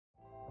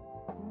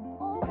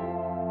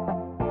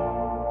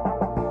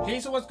Hey,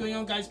 so what's going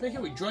on guys? Back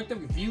here with Droid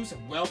Reviews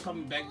and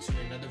welcome back to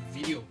another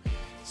video.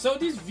 So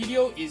this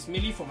video is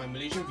mainly for my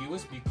Malaysian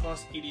viewers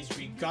because it is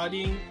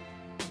regarding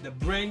the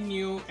brand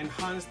new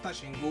enhanced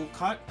touch and go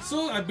card.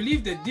 So I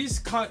believe that this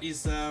card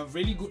is a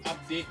really good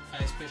update,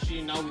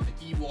 especially now with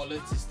the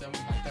eWallet system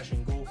by Touch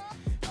and Go.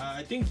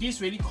 I think this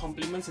really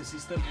complements the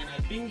system, and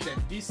I think that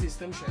this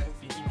system should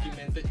have been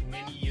implemented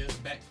many years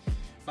back.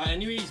 But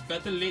anyway, it's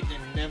better late than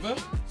never.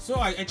 So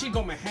I actually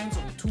got my hands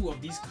on two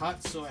of these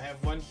cards. So I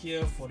have one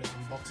here for the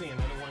unboxing,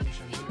 another one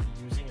which I'm going to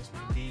be using as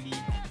my daily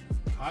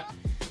card.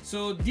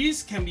 So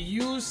this can be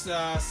used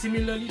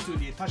similarly to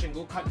the touch and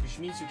go card, which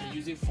means you can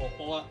use it for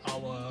all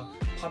our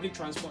public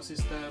transport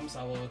systems,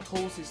 our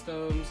toll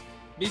systems,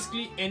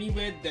 basically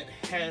anywhere that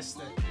has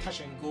the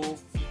touch and go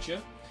feature,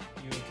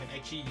 you can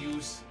actually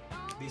use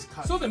this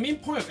card. So the main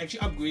point of actually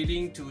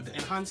upgrading to the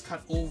enhanced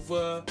card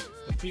over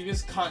the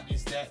previous card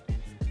is that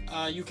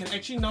you can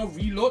actually now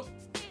reload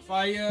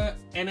via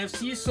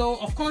NFC. So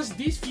of course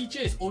this feature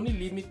is only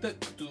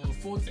limited to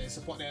phones that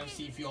support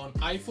NFC. If you're on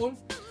iPhone,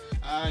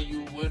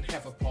 you won't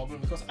have a problem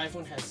because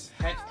iPhone has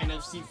had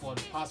NFC for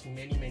the past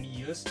many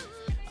years.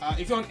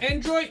 If you're on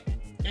Android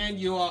and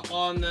you are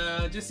on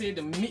just say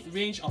the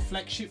mid-range or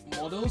flagship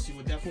models, you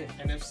will definitely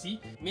have NFC.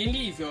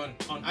 Mainly if you're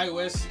on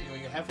iOS,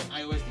 you have an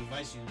iOS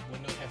device, you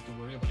will not have to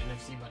worry about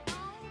NFC. But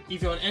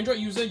if you're an Android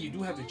user, you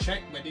do have to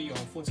check whether your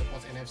phone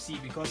supports NFC,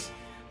 because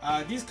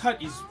this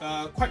card is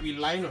quite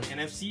reliant on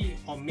NFC,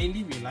 or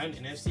mainly reliant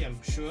on NFC, I'm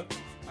sure,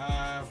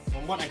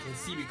 from what I can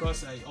see,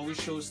 because it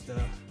always shows the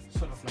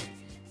sort of like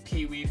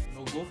PayWave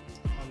logo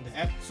on the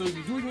app. So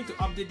you do need to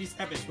update this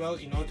app as well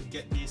in order to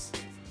get this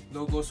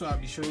logo. So I'll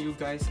be showing you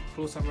guys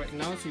close up right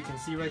now. So you can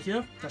see right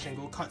here, touch and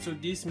go card. So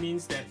this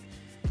means that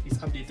it's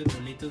updated to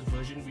the latest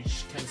version,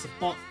 which can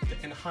support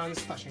the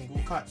enhanced touch and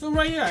go card. So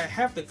right here I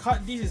have the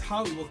card. This is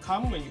how it will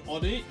come when you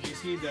order it. You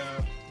see the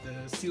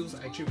seals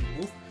are actually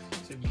removed,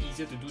 so it'll be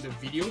easier to do the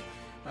video.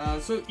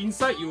 So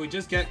inside you will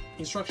just get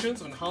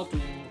instructions on how to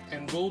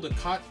enroll the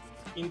card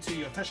into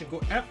your touch and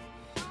go app,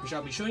 which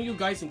I'll be showing you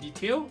guys in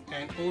detail,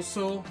 and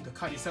also the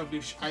card itself,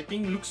 which I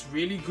think looks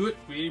really good,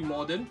 really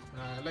modern.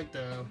 I like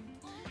the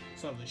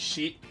sort of the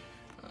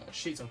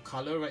shades of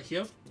color right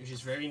here, which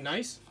is very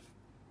nice.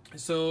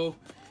 So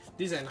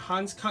this is an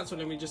enhanced card, so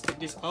let me just take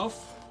this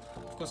off.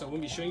 Of course I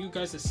won't be showing you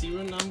guys the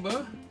serial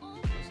number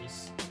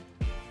because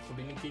I'll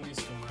be linking this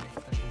to my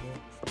touch and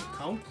go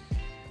account.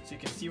 So you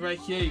can see right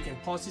here, you can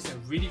pause this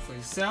and read it for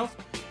yourself.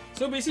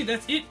 So basically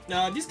that's it.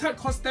 This card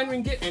costs 10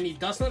 ringgit and it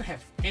does not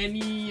have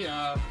any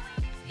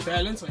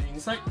balance on the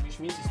inside, which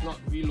means it's not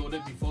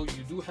reloaded before.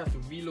 You do have to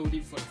reload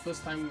it for the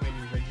first time when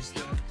you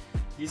register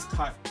this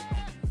card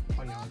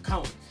on your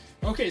account.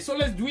 Okay, so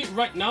let's do it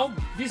right now.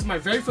 This is my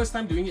very first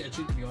time doing it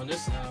actually, to be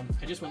honest.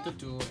 I just wanted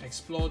to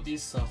explore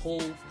this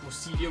whole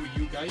procedure with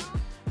you guys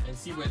and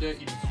see whether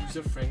it is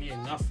user friendly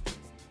enough.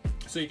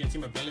 So you can see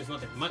my balance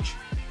not that much.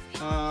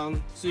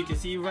 So you can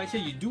see right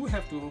here, you do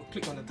have to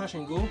click on the touch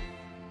and go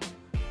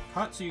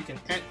card, so you can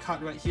add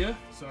card right here.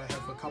 So I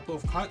have a couple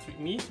of cards with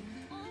me.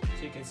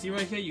 So you can see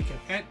right here, you can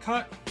add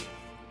card.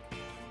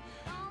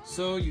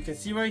 So you can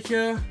see right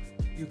here,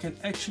 you can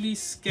actually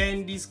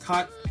scan this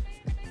card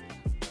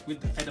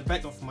at the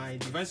back of my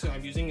device. So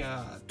I'm using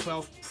a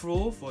 12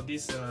 Pro for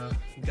this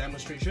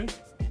demonstration.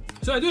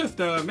 So I do have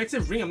the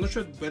MagSafe ring. I'm not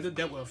sure whether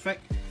that will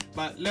affect,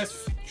 but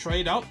let's try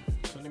it out.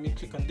 So let me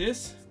click on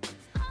this.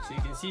 So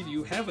you can see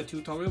you have a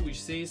tutorial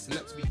which says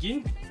let's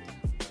begin.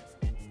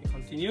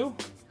 Continue.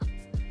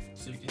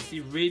 So you can see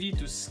ready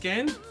to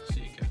scan. So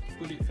you can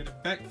put it at the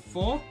back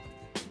for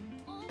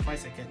 5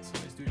 seconds.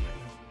 So let's do it right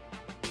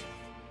now.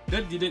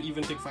 That didn't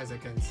even take 5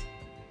 seconds.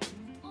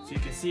 So you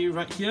can see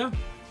right here,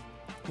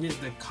 this is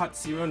the card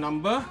serial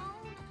number,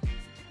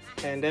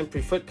 and then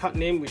preferred card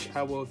name, which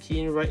I will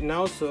key in right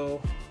now.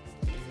 So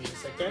give me a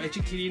second. I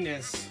actually key in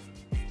as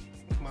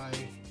my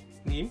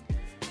name.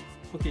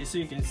 Okay, so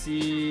you can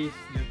see you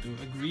have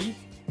to agree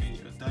and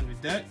you're done with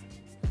that.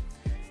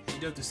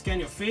 And you have to scan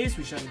your face,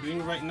 which I'm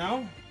doing right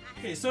now.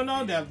 Okay, so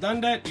now that I've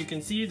done that, you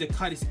can see the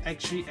card is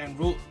actually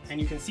enrolled, and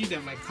you can see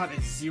that my card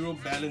has zero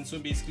balance. So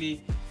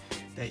basically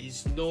there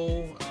is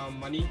no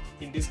money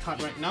in this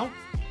card right now.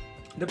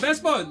 The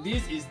best part of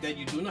this is that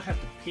you do not have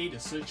to pay the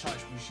surcharge,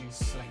 which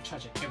is like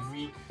charged at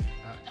every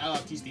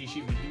LRT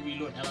station. If you do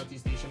reload LRT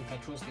station,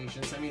 petrol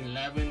stations,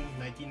 7-Eleven,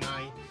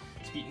 99,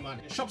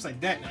 Speedmart, shops like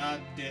that,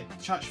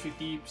 that charge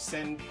 50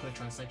 cents per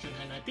transaction,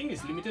 and I think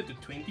it's limited to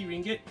 20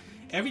 ringgit.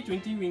 Every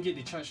 20 ringgit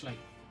they charge like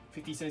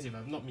 50 cents if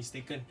I'm not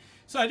mistaken.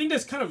 So I think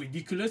that's kind of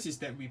ridiculous, is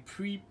that we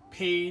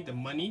prepay the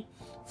money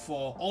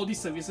for all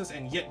these services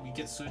and yet we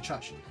get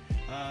surcharged.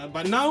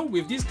 But now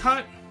with this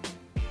card,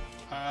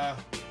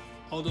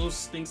 all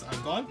those things are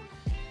gone.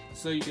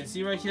 So you can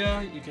see right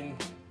here, you can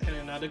add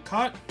another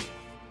card.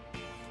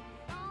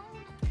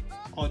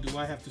 Or do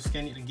I have to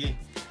scan it again?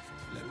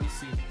 Let me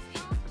see.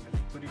 Let me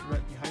put it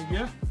right behind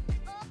here.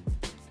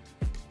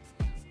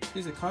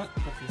 Here's a card.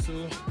 Okay,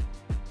 so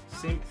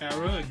same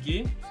error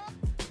again.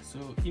 So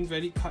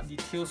invalid card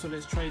details. So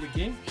let's try it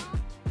again.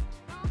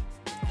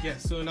 Yeah,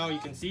 so now you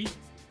can see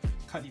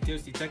card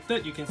details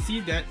detected. You can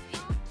see that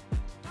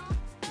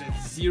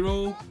there's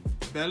 0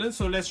 balance,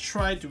 so let's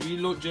try to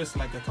reload just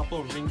like a couple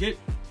of ringgit.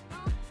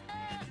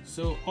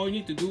 So all you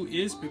need to do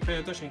is prepare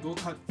your touch and go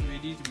card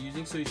ready to be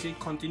using. So you say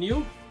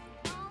continue,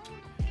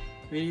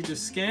 ready to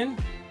scan.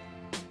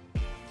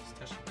 Just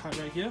touch the card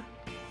right here.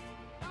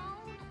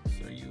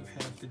 So you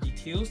have the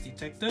details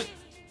detected.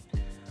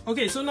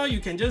 Okay, so now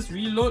you can just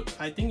reload.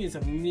 I think it's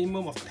a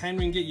minimum of 10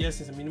 ringgit. Yes,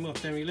 it's a minimum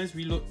of 10 ringgit. Let's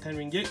reload 10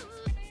 ringgit.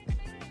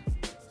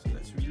 So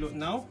let's reload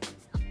now.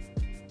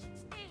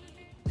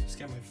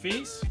 Scan my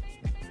face.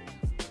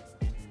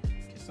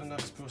 Okay, so now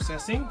it's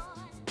processing.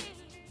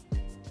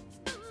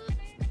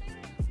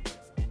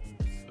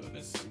 So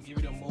let's give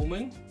it a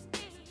moment.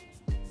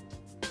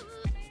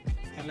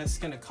 And let's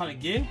scan the card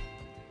again.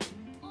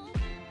 Okay,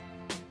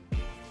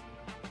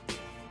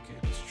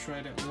 let's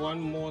try that one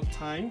more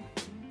time.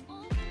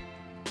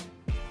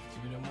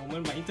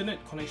 My internet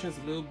connection is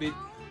a little bit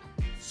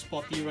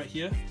spotty right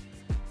here.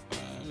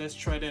 Let's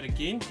try that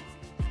again.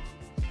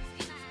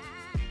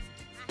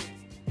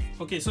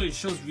 Okay, so it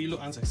shows reload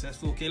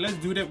unsuccessful. Okay, let's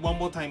do that one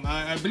more time.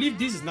 I believe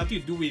this is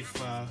nothing to do with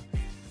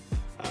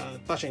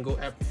touch and go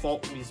app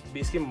fault. It's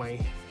basically my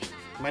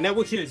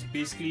network here is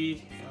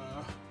basically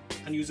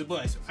unusable,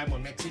 as I'm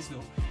on Maxis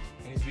though,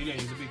 and it's really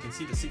unusable. You can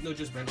see the signal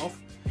just went off.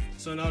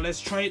 So now let's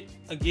try it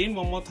again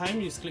one more time.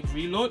 You just click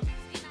reload.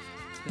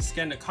 Let's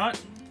scan the card.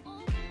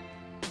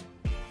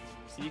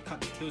 See, card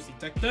details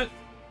detected.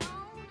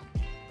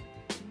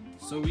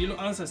 So reload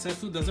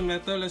unsuccessful, doesn't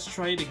matter. Let's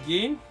try it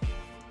again.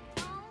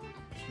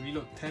 Let's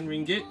reload 10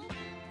 ringgit.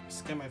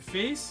 Scan my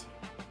face.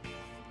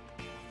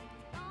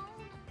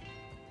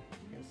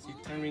 You can see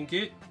 10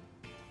 ringgit.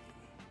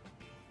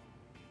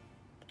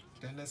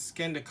 Then let's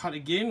scan the card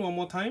again one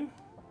more time.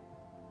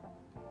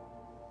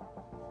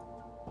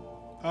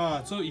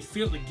 So it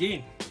failed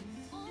again.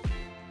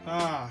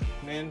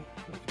 Man.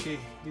 Okay,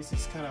 this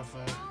is kind of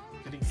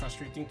getting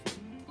frustrating at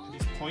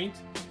this point.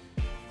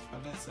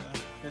 But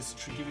let's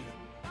give it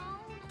a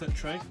third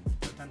try.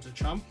 Third time's a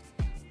charm.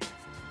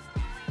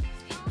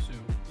 So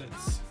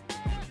let's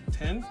reload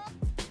 10.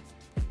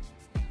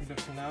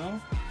 Reload now.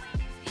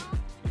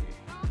 Okay.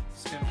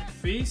 Scan my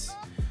face.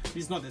 This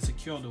is not that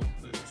secure though,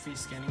 the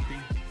face scanning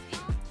thing.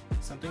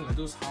 Something like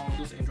how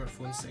those Android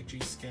phones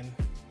actually scan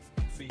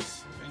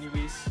face.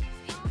 Anyways,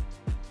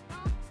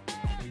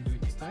 we do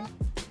it this time.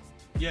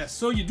 Yeah,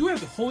 so you do have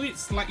to hold it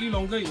slightly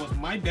longer. It was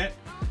my bad.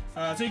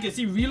 So you can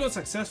see reload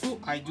successful.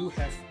 I do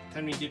have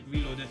 10 ringgit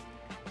reloaded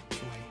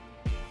to my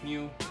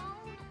new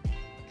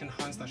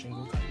enhanced touch and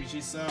go card, which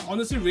is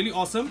honestly really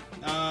awesome.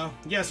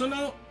 Yeah, so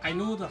now I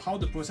know how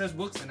the process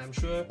works, and I'm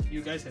sure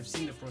you guys have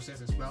seen the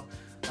process as well.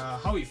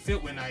 How it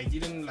felt when I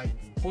didn't like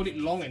hold it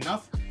long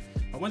enough.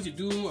 But once you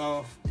do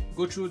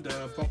go through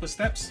the proper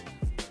steps,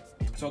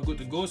 it's all good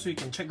to go. So you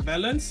can check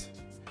balance.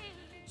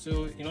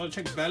 So in order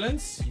to check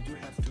balance, you do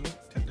have to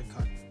tap the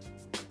card.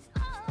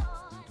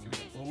 Give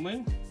it a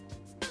moment.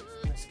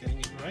 It's getting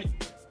it right.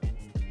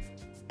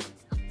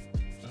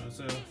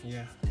 So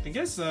yeah, I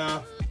guess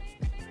the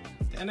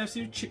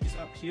NFC chip is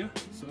up here.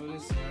 So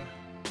let's try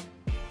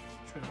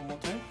it one more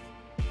time.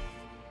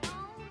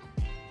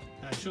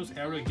 It shows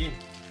error again.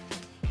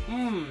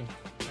 I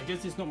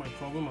guess it's not my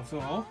problem after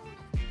all.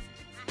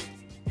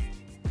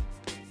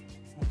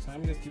 One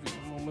time, let's give it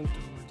a moment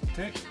to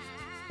detect.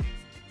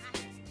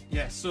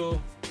 Yeah, so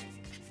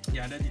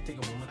yeah, that did take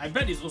a moment. I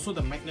bet it's also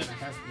the magnet I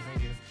have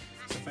behind here.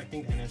 It's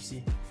affecting the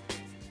NFC.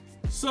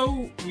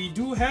 So we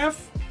do have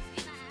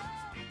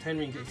 10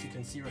 ringgit, as you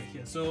can see right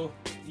here. So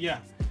yeah,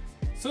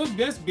 so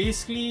that's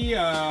basically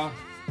the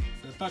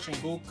touch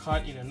and go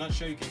card in a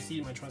nutshell. You can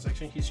see my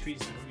transaction history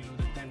is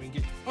reloaded 10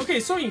 ringgit.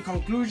 Okay, so in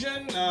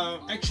conclusion,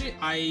 actually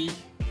I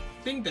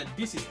think that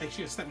this is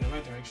actually a step in the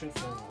right direction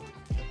for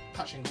the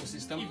touch and go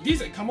system. If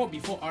this had come out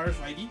before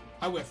RFID,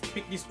 I would have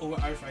picked this over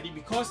RFID,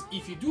 because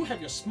if you do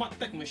have your smart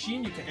tech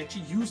machine, you can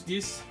actually use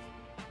this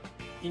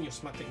in your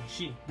smart tech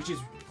machine, which is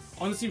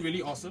honestly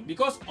really awesome.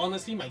 Because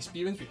honestly, my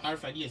experience with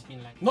RFID has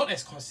been like not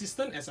as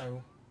consistent as I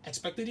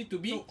expected it to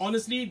be. So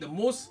honestly, the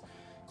most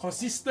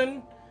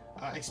consistent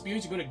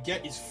experience you're going to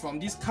get is from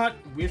this card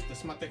with the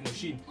smart tech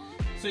machine.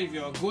 So if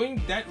you're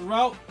going that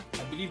route,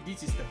 I believe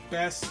this is the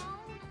best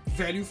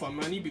value for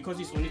money, because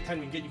it's only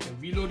 10 ringgit. You can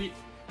reload it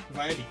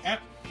via the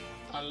app,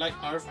 unlike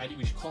RFID,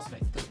 which costs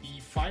like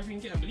 35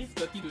 ringgit, I believe,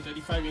 30 to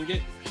 35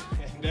 ringgit,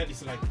 and that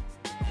is like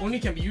only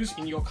can be used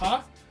in your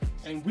car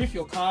and with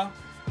your car.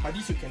 But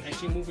this you can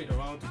actually move it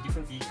around to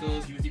different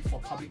vehicles, use it for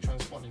public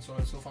transport and so on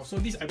and so forth. So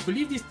this, I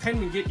believe this 10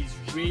 ringgit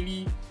is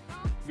really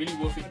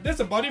worth it.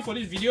 That's about it for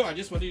this video. I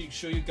just wanted to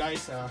show you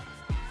guys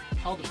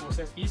how the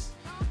process is.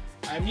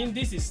 I mean,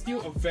 this is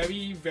still a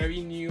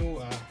very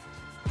new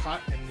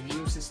card and the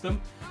new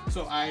system,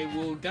 so I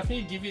will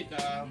definitely give it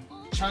a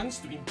chance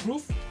to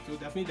improve. So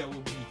definitely there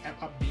will be app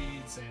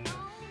updates and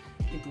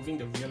improving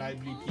the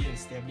reliability and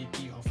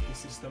stability of the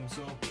system.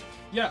 So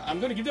yeah, I'm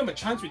gonna give them a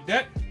chance with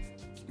that.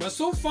 But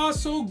so far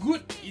so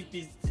good. It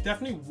is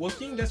definitely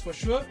working, that's for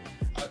sure,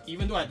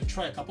 even though I had to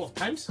try a couple of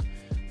times.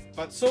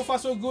 But so far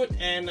so good,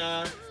 and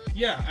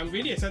yeah, I'm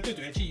really excited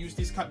to actually use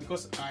this card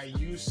because I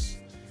use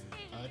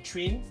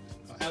train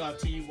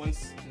LRT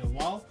once in a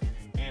while,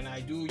 and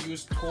I do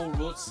use toll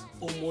roads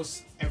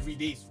almost every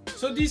day.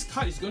 So this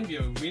card is going to be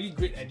a really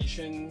great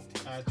addition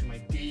to my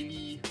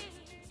daily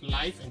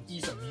life and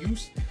ease of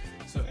use.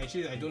 So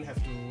actually I don't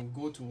have to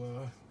go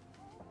to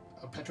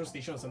a petrol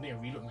station or something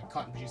and reload my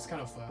card, which is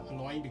kind of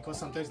annoying because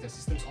sometimes the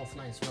system's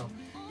offline as well.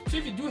 So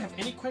if you do have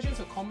any questions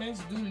or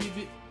comments, do leave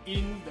it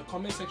in the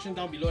comment section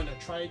down below and I'll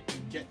try to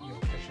get your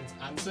questions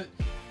answered.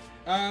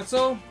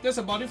 So that's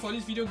about it for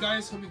this video,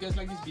 guys. Hope you guys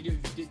like this video.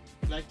 If you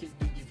did like it,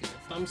 do give it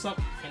a thumbs up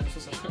and also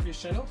subscribe to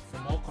this channel for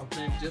more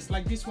content just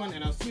like this one,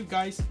 and I'll see you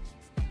guys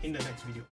in the next video.